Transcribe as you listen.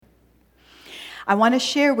I want to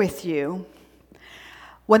share with you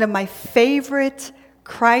one of my favorite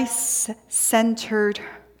Christ-centered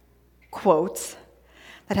quotes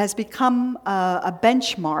that has become a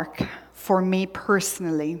benchmark for me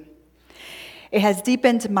personally. It has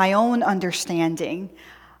deepened my own understanding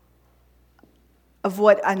of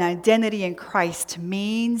what an identity in Christ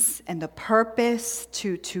means and the purpose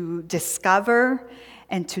to discover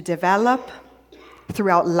and to develop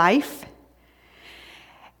throughout life.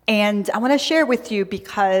 And I want to share with you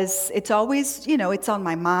because it's always, it's on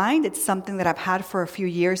my mind. It's something that I've had for a few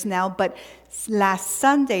years now. But last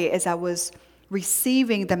Sunday, as I was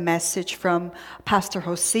receiving the message from Pastor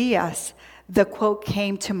Josias, the quote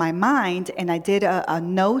came to my mind, and I did a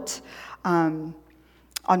note on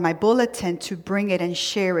my bulletin to bring it and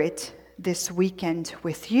share it this weekend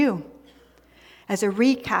with you. As a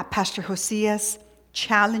recap, Pastor Josias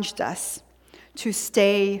challenged us to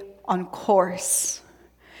stay on course,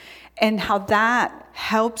 and how that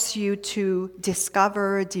helps you to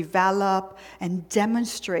discover, develop, and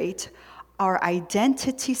demonstrate our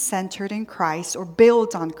identity centered in Christ or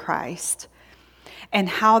build on Christ, and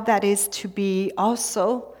how that is to be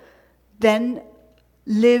also then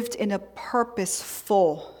lived in a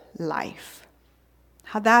purposeful life.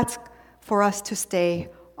 How that's for us to stay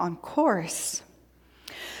on course.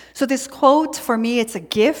 So this quote, for me, it's a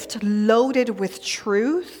gift loaded with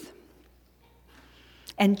truth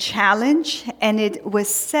and challenge, and it was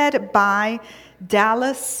said by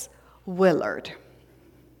Dallas Willard.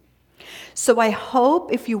 So I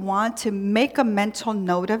hope if you want to make a mental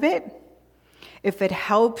note of it, if it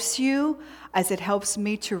helps you, as it helps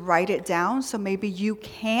me to write it down, so maybe you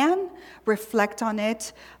can reflect on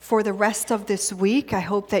it for the rest of this week. I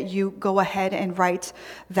hope that you go ahead and write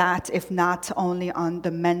that, if not only on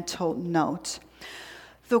the mental note.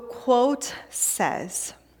 The quote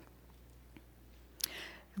says,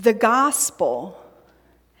 "The gospel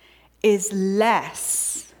is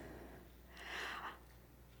less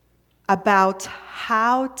about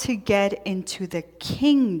how to get into the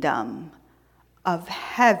kingdom of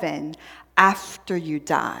heaven after you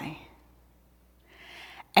die,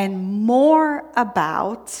 and more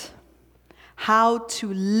about how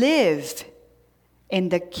to live in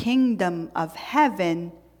the kingdom of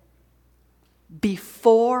heaven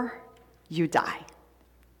before you die."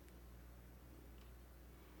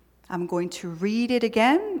 I'm going to read it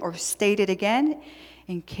again or state it again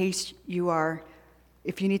in case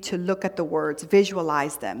if you need to look at the words,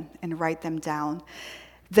 visualize them and write them down.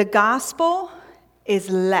 The gospel is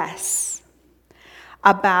less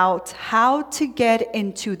about how to get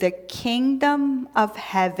into the kingdom of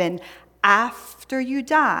heaven after you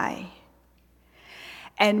die,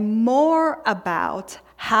 and more about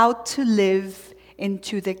how to live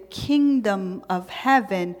into the kingdom of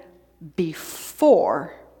heaven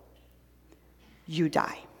before you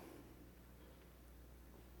die.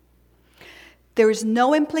 There is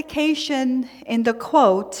no implication in the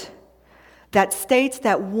quote that states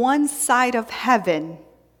that one side of heaven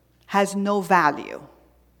has no value.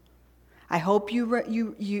 I hope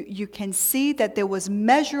you can see that there was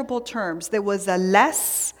measurable terms. There was a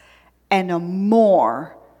less and a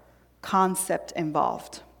more concept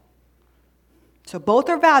involved. So both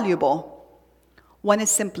are valuable. One is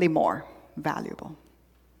simply more valuable.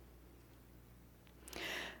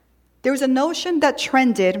 There was a notion that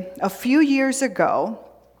trended a few years ago,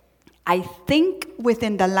 I think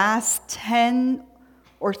within the last 10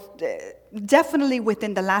 or definitely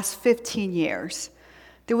within the last 15 years.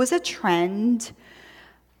 There was a trend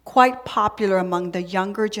quite popular among the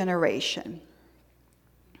younger generation.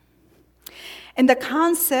 And the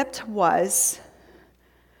concept was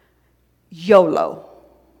YOLO.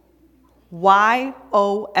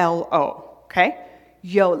 YOLO, okay?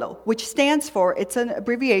 YOLO, which stands for, it's an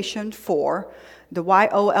abbreviation for the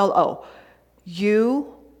YOLO.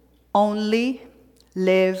 You only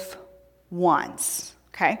live once,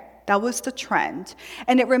 okay? That was the trend.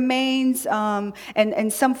 And it remains,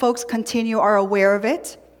 and some folks are aware of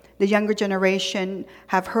it. The younger generation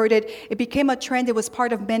have heard it. It became a trend. It was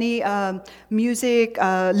part of many music,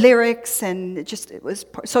 lyrics, and it was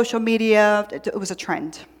social media. It was a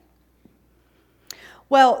trend.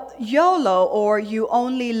 Well, YOLO, or you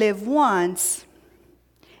only live once,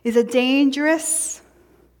 is a dangerous,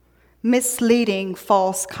 misleading,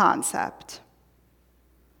 false concept.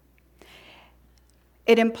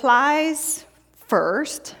 It implies,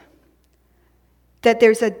 first, that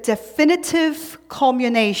there's a definitive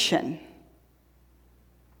culmination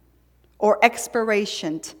or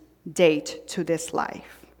expiration date to this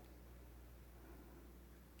life.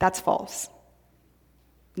 That's false.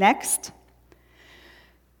 Next,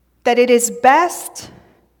 that it is best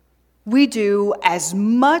we do as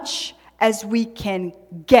much as we can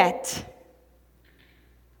get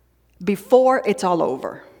before it's all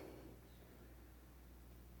over.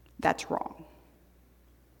 That's wrong.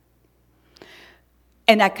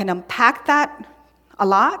 And I can unpack that a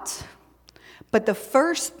lot, but the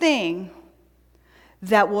first thing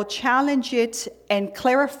that will challenge it and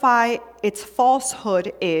clarify its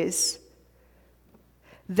falsehood is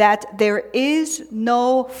that there is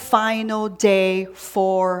no final day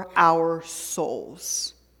for our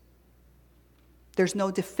souls. There's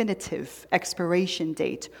no definitive expiration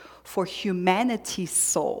date for humanity's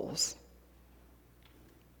souls.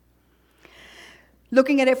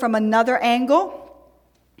 Looking at it from another angle,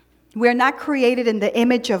 we're not created in the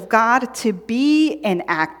image of God to be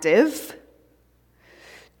inactive,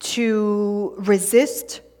 to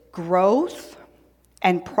resist growth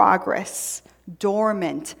and progress,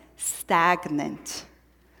 dormant, stagnant.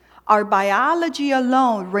 Our biology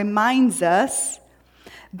alone reminds us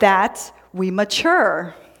that we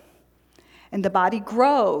mature and the body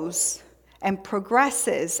grows and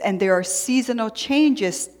progresses, and there are seasonal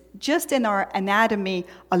changes just in our anatomy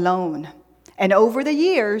alone. And over the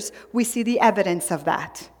years, we see the evidence of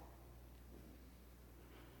that.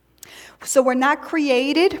 So we're not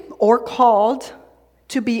created or called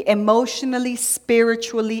to be emotionally,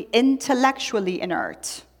 spiritually, intellectually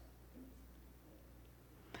inert.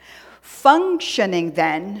 Functioning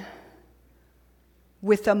then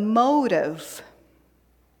with a motive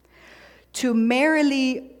to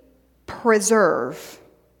merely preserve,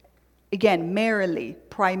 again, merely,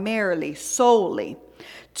 primarily, solely,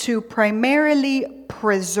 to primarily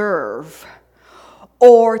preserve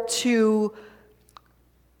or to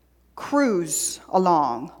cruise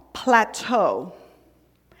along, plateau,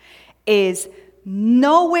 is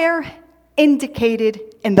nowhere indicated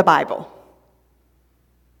in the Bible.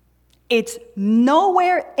 It's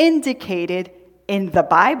nowhere indicated in the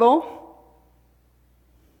Bible.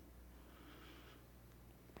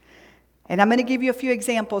 And I'm going to give you a few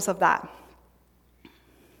examples of that.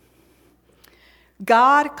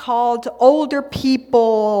 God called older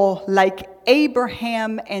people like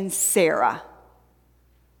Abraham and Sarah.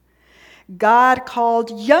 God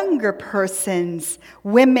called younger persons,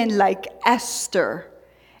 women like Esther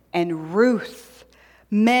and Ruth,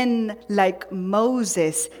 men like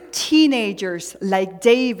Moses, teenagers like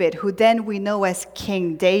David, who then we know as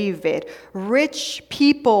King David, rich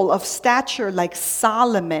people of stature like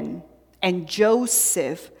Solomon and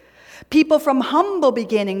Joseph, people from humble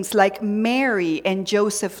beginnings like Mary and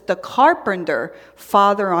Joseph the carpenter,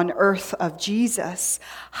 father on earth of Jesus.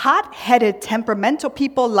 Hot-headed, temperamental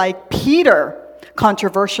people like Peter,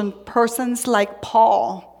 controversial persons like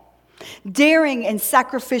Paul. Daring and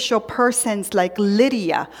sacrificial persons like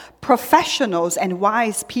Lydia, professionals and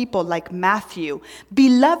wise people like Matthew,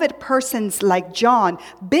 beloved persons like John,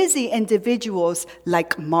 busy individuals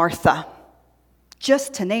like Martha,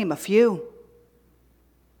 just to name a few.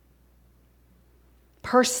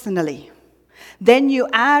 Personally. Then you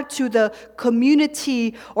add to the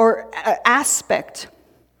community or aspect,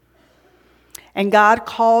 and God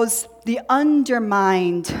calls the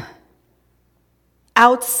undermined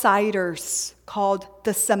outsiders called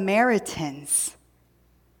the Samaritans.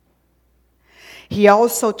 He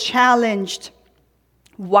also challenged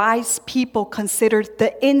wise people considered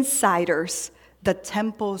the insiders, the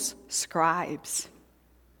temple's scribes.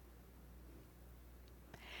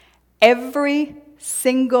 Every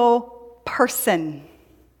single person,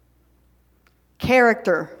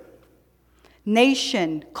 character,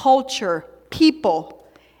 nation, culture, people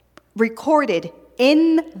recorded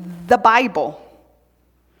in the Bible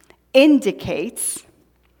indicates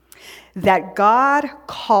that God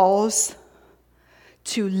calls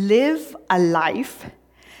to live a life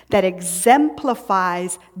that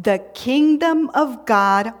exemplifies the kingdom of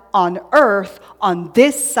God on earth on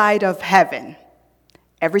this side of heaven.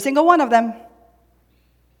 Every single one of them,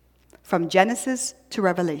 from Genesis to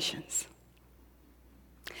Revelations.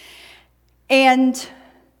 And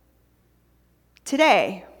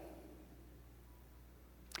today,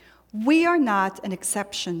 we are not an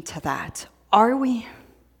exception to that, are we?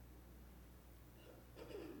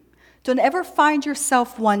 Don't ever find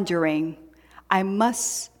yourself wondering, I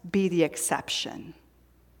must be the exception.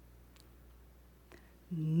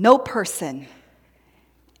 No person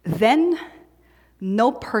then,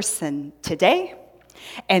 no person today,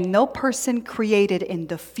 and no person created in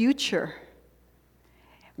the future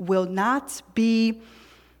will not be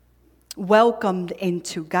welcomed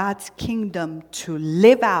into God's kingdom to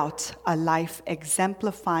live out a life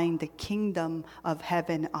exemplifying the kingdom of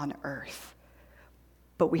heaven on earth.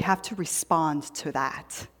 But we have to respond to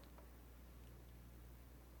that.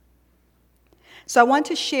 So I want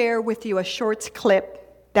to share with you a short clip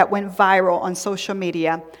that went viral on social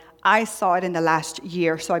media. I saw it in the last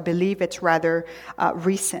year, so I believe it's rather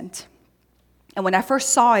recent. And when I first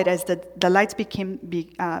saw it, as the lights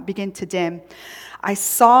begin to dim, I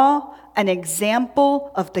saw an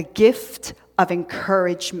example of the gift of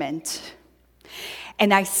encouragement.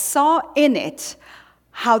 And I saw in it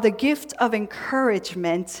how the gift of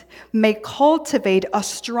encouragement may cultivate a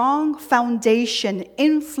strong foundation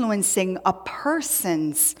influencing a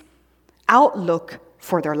person's outlook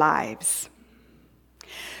for their lives.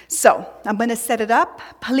 So, I'm going to set it up.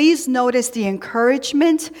 Please notice the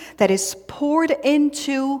encouragement that is poured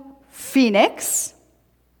into Phoenix.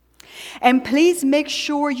 And please make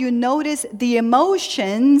sure you notice the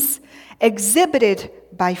emotions exhibited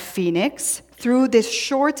by Phoenix through this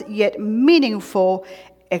short yet meaningful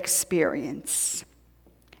experience.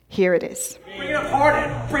 Here it is. Bring it up hard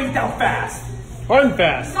and bring it down fast. Hard and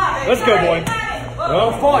fast. Let's go, boy.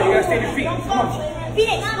 Don't fall. You gotta stay on your feet. Come on.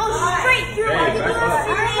 Phoenix, go straight through. Back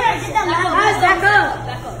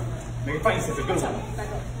up. Make it fight. It's a good one.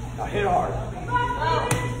 Now hit it hard.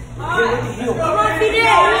 Hit it with the heel. Come on, Phoenix.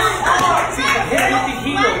 Hit it with the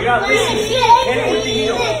heel. You're not listening. Hit it with the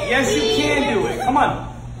heel. Yes, you can do it. Come on.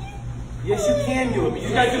 Yes, you can do it, but you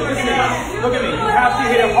gotta do it. Listen, look at me. You have to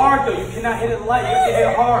hit it hard, though. You cannot hit it light. You have to hit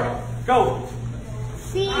it hard. Go.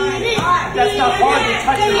 That's not hard. You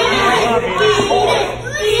touch it.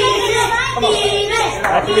 Come on. You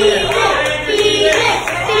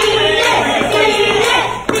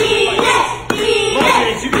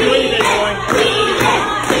can do anything, boy. You can do it. You can do anything.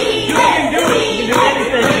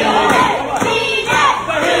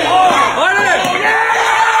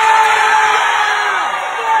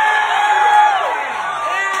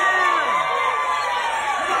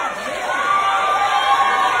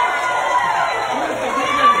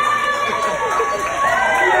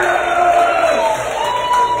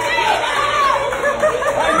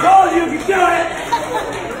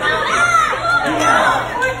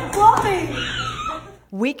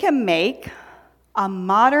 We can make a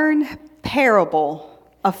modern parable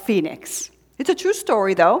of Phoenix. It's a true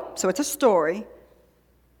story, though, so it's a story.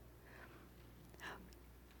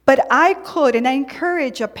 But I could, and I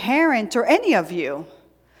encourage a parent or any of you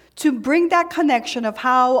to bring that connection of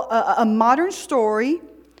how a modern story,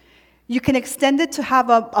 you can extend it to have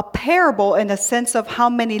a parable in a sense of how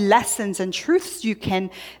many lessons and truths you can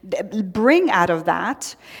bring out of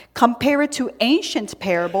that. Compare it to ancient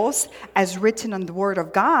parables as written on the Word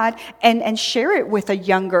of God and share it with a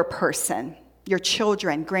younger person, your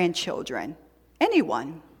children, grandchildren,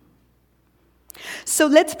 anyone. So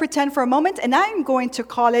let's pretend for a moment, and I'm going to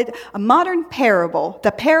call it a modern parable,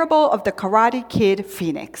 the parable of the Karate Kid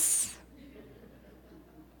Phoenix.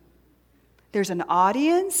 There's an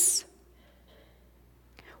audience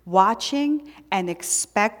watching and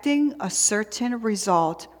expecting a certain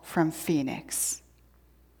result from Phoenix.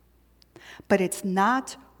 But it's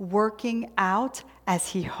not working out as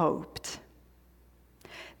he hoped.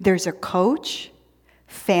 There's a coach,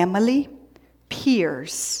 family,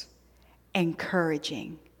 peers,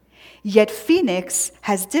 encouraging. Yet Phoenix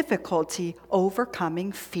has difficulty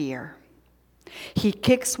overcoming fear. He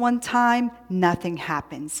kicks one time, nothing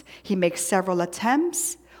happens. He makes several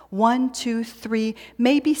attempts, 1, 2, 3,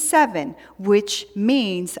 maybe 7, which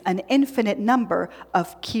means an infinite number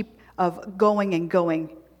of going and going.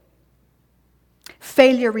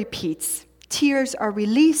 Failure repeats. Tears are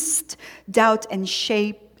released, doubt and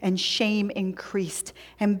shame increased.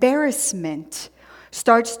 Embarrassment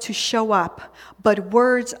starts to show up, but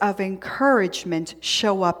words of encouragement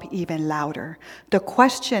show up even louder. The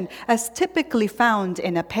question, as typically found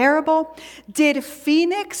in a parable, did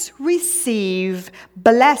Phoenix receive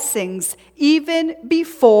blessings even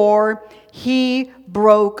before he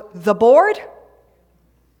broke the board?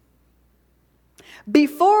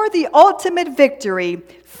 Before the ultimate victory,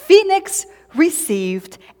 Phoenix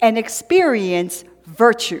received and experienced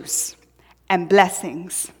virtues and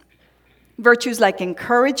blessings. Virtues like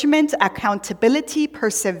encouragement, accountability,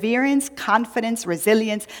 perseverance, confidence,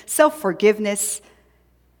 resilience, self-forgiveness,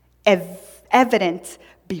 evident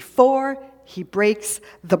before he breaks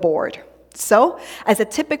the board. So, as a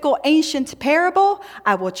typical ancient parable,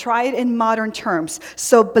 I will try it in modern terms.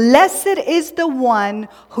 So, blessed is the one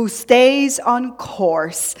who stays on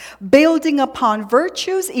course, building upon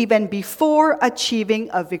virtues even before achieving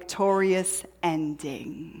a victorious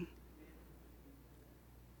ending.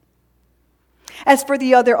 As for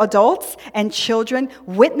the other adults and children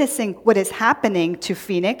witnessing what is happening to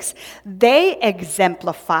Phoenix, they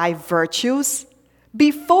exemplify virtues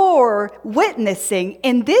before witnessing,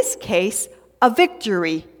 in this case, a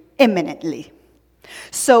victory imminently.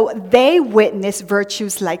 So they witnessed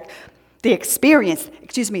virtues like they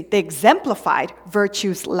exemplified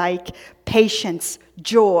virtues like patience,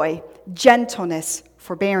 joy, gentleness,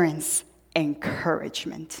 forbearance,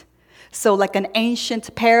 encouragement. So like an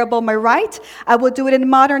ancient parable, am I right? I will do it in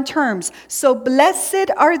modern terms. So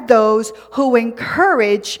blessed are those who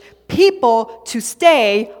encourage people to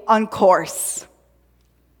stay on course.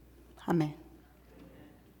 Amen.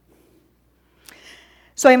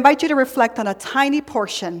 So I invite you to reflect on a tiny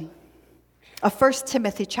portion of 1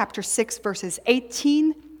 Timothy chapter 6, verses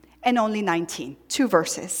 18 and only 19, 2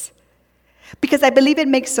 verses. Because I believe it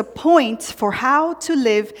makes a point for how to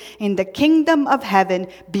live in the kingdom of heaven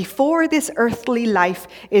before this earthly life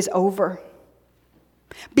is over.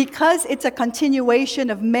 Because it's a continuation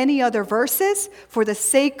of many other verses, for the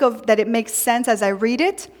sake of that it makes sense as I read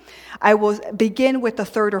it, I will begin with the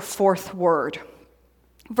third or fourth word.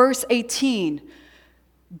 Verse 18,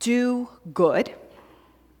 do good.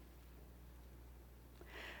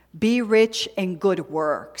 Be rich in good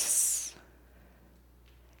works,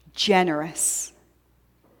 generous,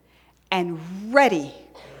 and ready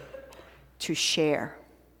to share.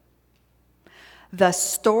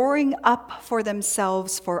 Thus storing up for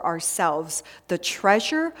themselves, for ourselves, the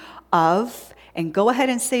treasure of, and go ahead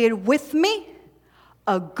and say it with me,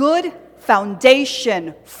 a good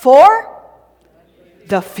foundation for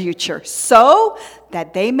the future, so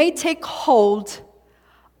that they may take hold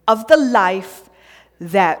of the life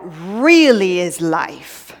that really is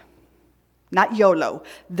life. Not YOLO,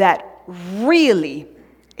 that really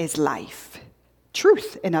is life.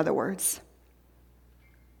 Truth, in other words.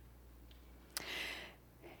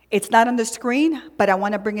 It's not on the screen, but I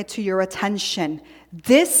want to bring it to your attention.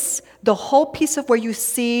 The whole piece of where you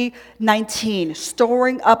see 19,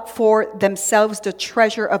 storing up for themselves the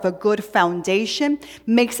treasure of a good foundation,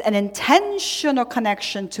 makes an intentional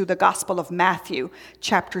connection to the Gospel of Matthew,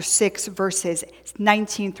 chapter 6, verses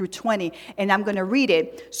 19 through 20. And I'm going to read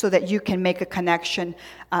it so that you can make a connection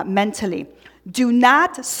mentally. Do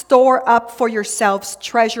not store up for yourselves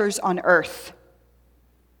treasures on earth,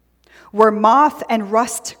 where moth and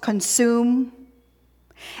rust consume,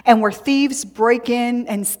 and where thieves break in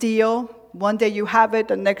and steal. One day you have it,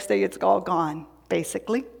 the next day it's all gone,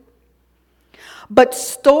 basically. But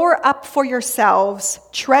store up for yourselves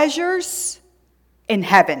treasures in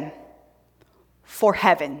heaven, for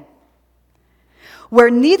heaven,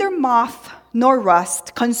 where neither moth nor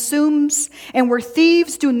rust consumes, and where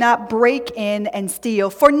thieves do not break in and steal,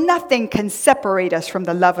 for nothing can separate us from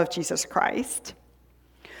the love of Jesus Christ.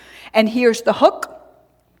 And here's the hook.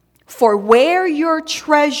 For where your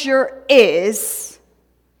treasure is,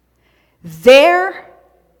 there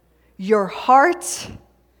your heart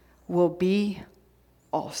will be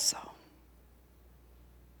also.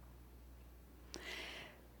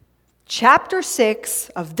 Chapter 6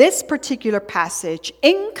 of this particular passage,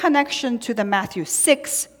 in connection to the Matthew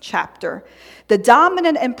 6 chapter, the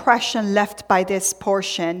dominant impression left by this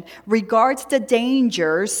portion regards the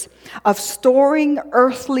dangers of storing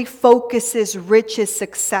earthly focuses, riches,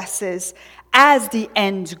 successes as the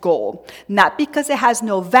end goal. Not because it has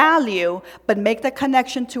no value, but make the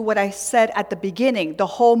connection to what I said at the beginning, the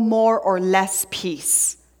whole more or less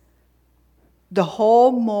piece. The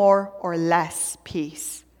whole more or less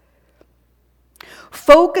piece.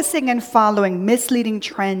 Focusing and following misleading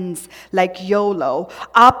trends like YOLO,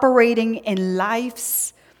 operating in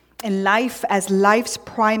life as life's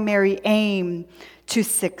primary aim to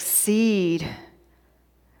succeed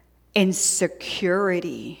in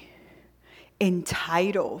security, in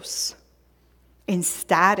titles, in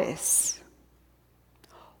status,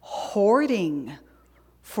 hoarding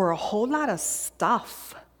for a whole lot of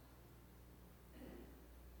stuff,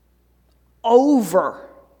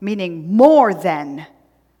 meaning more than,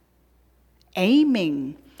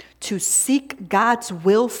 aiming to seek God's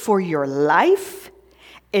will for your life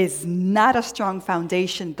is not a strong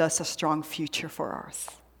foundation, thus a strong future for us.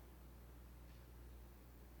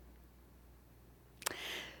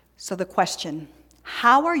 So the question,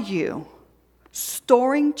 how are you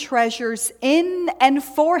storing treasures in and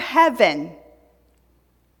for heaven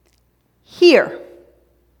here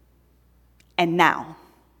and now?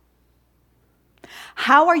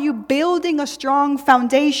 How are you building a strong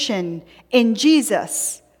foundation in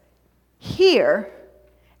Jesus here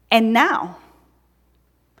and now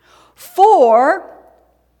for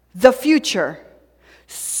the future,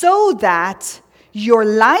 so that your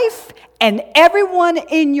life and everyone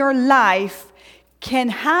in your life can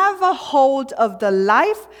have a hold of the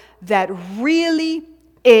life that really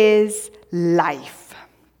is life?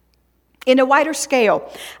 In a wider scale,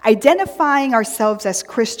 identifying ourselves as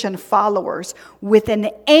Christian followers with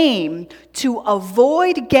an aim to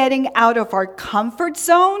avoid getting out of our comfort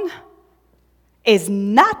zone is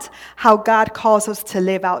not how God calls us to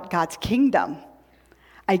live out God's kingdom.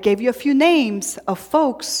 I gave you a few names of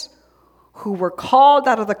folks who were called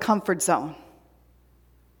out of the comfort zone.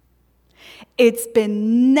 It's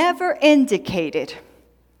been never indicated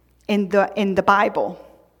in the Bible.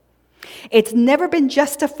 It's never been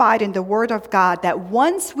justified in the Word of God that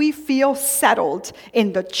once we feel settled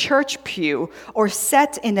in the church pew or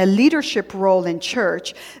set in a leadership role in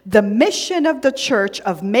church, the mission of the church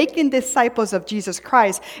of making disciples of Jesus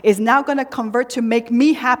Christ is now going to convert to make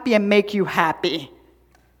me happy and make you happy.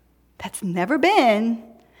 That's never been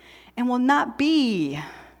and will not be.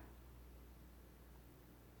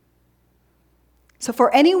 So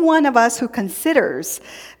for any one of us who considers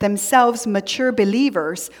themselves mature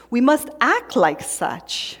believers, we must act like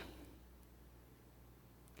such.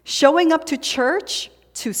 Showing up to church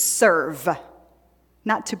to serve,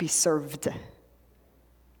 not to be served.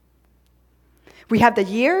 We have the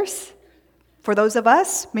years. For those of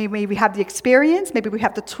us, maybe we have the experience, maybe we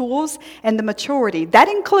have the tools and the maturity. That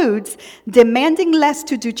includes demanding less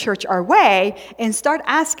to do church our way and start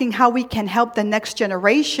asking how we can help the next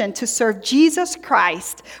generation to serve Jesus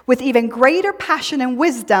Christ with even greater passion and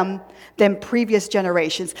wisdom than previous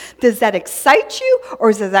generations. Does that excite you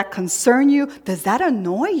or does that concern you? Does that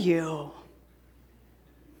annoy you?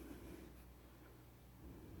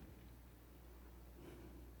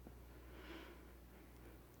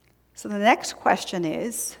 So the next question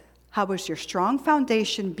is, how is your strong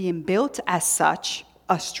foundation being built as such,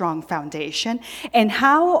 a strong foundation? And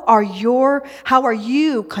how are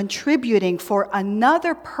you contributing for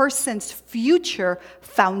another person's future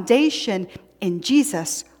foundation in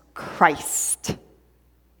Jesus Christ?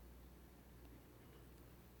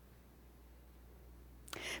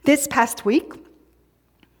 This past week,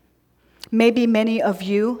 maybe many of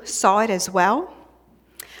you saw it as well.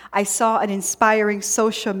 I saw an inspiring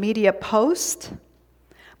social media post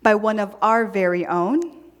by one of our very own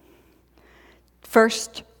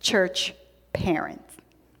First Church parents.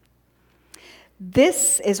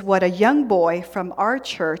 This is what a young boy from our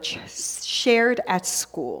church shared at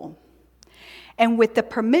school. And with the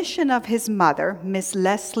permission of his mother, Miss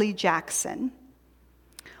Leslie Jackson,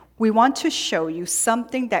 we want to show you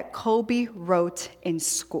something that Kobe wrote in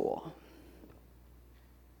school.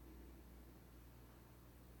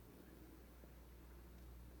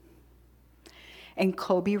 And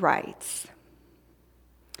Kobe writes,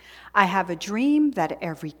 I have a dream that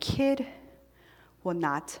every kid will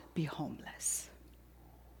not be homeless.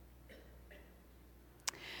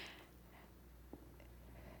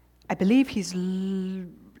 I believe he's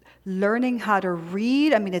learning how to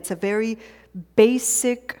read. I mean, it's a very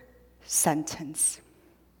basic sentence.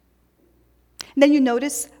 And then you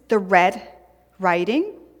notice the red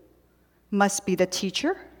writing must be the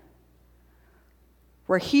teacher,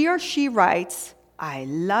 where he or she writes, I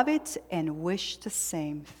love it and wish the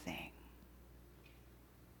same thing.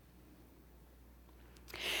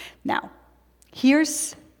 Now,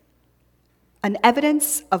 here's an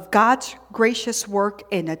evidence of God's gracious work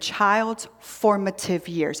in a child's formative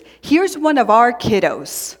years. Here's one of our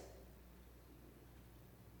kiddos.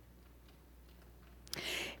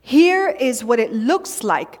 Here is what it looks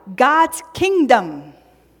like, God's kingdom,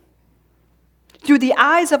 through the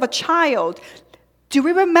eyes of a child. Do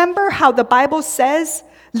we remember how the Bible says,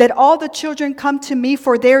 let all the children come to me,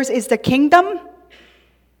 for theirs is the kingdom?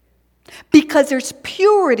 Because there's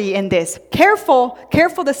purity in this. Careful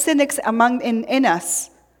the cynics in us.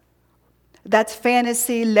 That's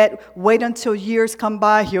fantasy. Wait until years come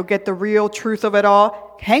by. You'll get the real truth of it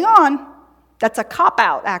all. Hang on. That's a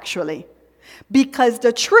cop-out, actually. Because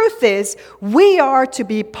the truth is, we are to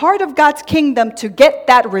be part of God's kingdom to get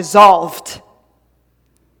that resolved.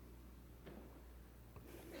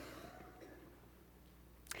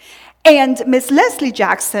 And Miss Leslie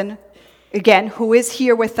Jackson, again, who is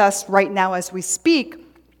here with us right now as we speak,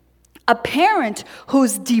 a parent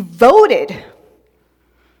who's devoted,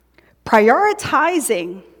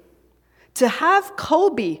 prioritizing to have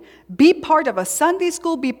Kobe be part of a Sunday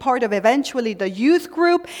school, be part of eventually the youth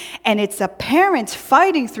group, and it's a parent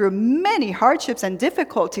fighting through many hardships and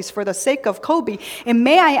difficulties for the sake of Kobe. And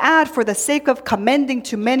may I add, for the sake of commending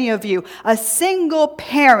to many of you, a single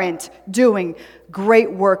parent doing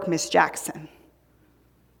great work, Miss Jackson.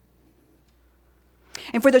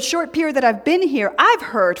 And for the short period that I've been here, I've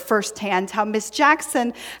heard firsthand how Miss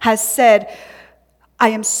Jackson has said, I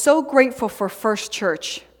am so grateful for First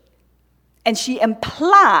Church And she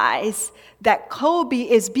implies that Kobe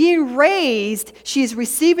is being raised, she is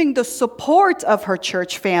receiving the support of her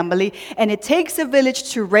church family, and it takes a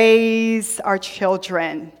village to raise our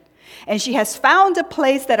children. And she has found a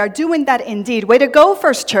place that are doing that indeed. Way to go,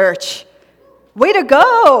 First Church. Way to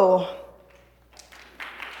go.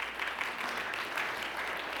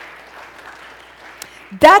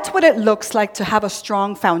 That's what it looks like to have a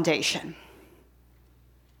strong foundation.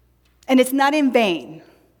 And it's not in vain.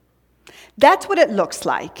 That's what it looks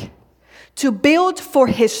like to build for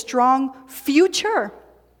his strong future.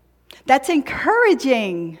 That's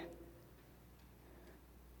encouraging.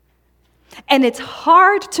 And it's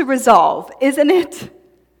hard to resolve, isn't it?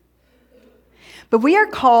 But we are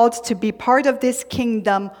called to be part of this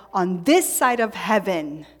kingdom on this side of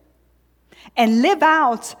heaven and live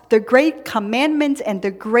out the great commandment and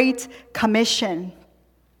the great commission.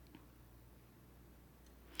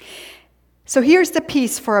 So here's the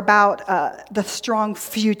piece for about the strong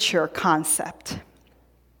future concept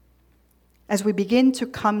as we begin to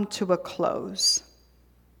come to a close.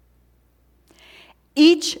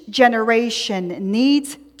 Each generation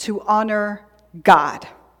needs to honor God.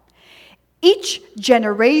 Each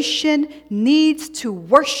generation needs to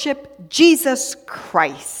worship Jesus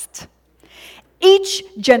Christ. Each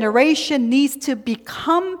generation needs to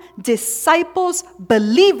become disciples,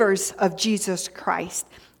 believers of Jesus Christ.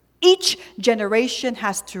 Each generation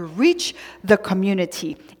has to reach the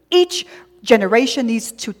community. Each generation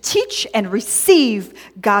needs to teach and receive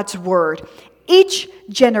God's word. Each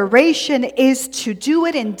generation is to do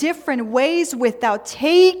it in different ways without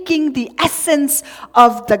taking the essence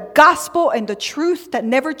of the gospel and the truth that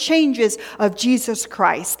never changes of Jesus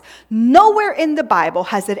Christ. Nowhere in the Bible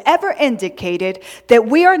has it ever indicated that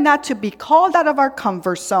we are not to be called out of our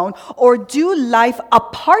comfort zone or do life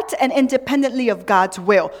apart and independently of God's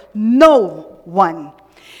will. No one.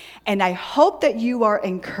 And I hope that you are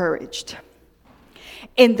encouraged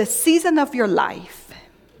in the season of your life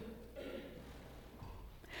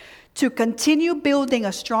to continue building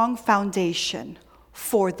a strong foundation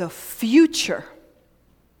for the future.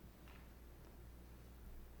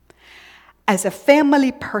 As a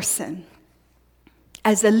family person,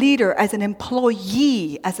 as a leader, as an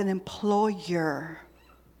employee, as an employer.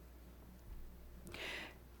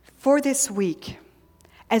 For this week,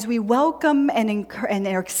 as we welcome and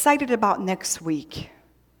are excited about next week,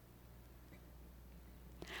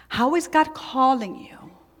 how is God calling you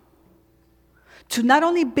to not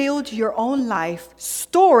only build your own life,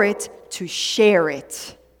 store it, to share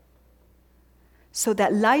it, so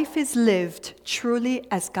that life is lived truly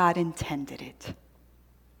as God intended it?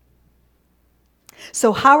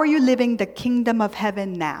 So how are you living the kingdom of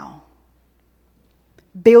heaven now?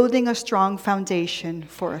 Building a strong foundation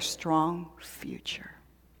for a strong future.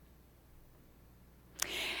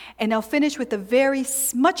 And I'll finish with a very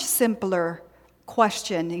much simpler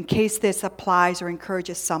question in case this applies or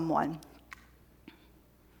encourages someone.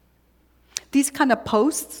 These kind of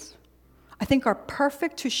posts, I think, are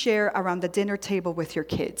perfect to share around the dinner table with your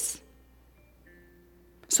kids.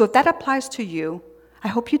 So if that applies to you, I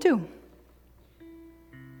hope you do.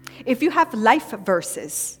 If you have life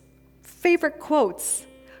verses, favorite quotes,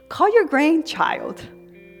 call your grandchild.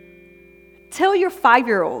 Tell your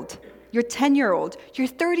 5-year-old, your 10-year-old, your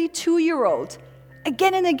 32-year-old,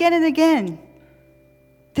 again and again and again.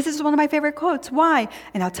 This is one of my favorite quotes. Why?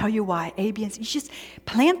 And I'll tell you why. A, B, and C. You just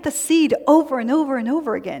plant the seed over and over and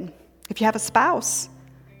over again. If you have a spouse,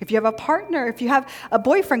 if you have a partner, if you have a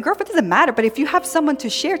boyfriend, girlfriend, it doesn't matter. But if you have someone to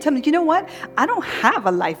share, tell them, you know what? I don't have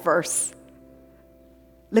a life verse.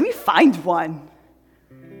 Let me find one.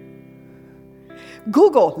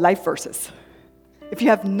 Google life verses if you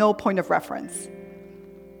have no point of reference.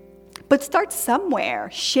 But start somewhere.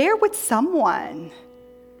 Share with someone.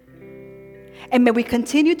 And may we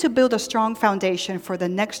continue to build a strong foundation for the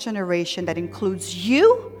next generation that includes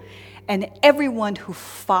you and everyone who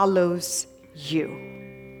follows you.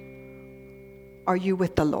 Are you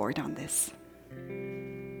with the Lord on this?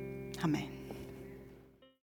 Amen.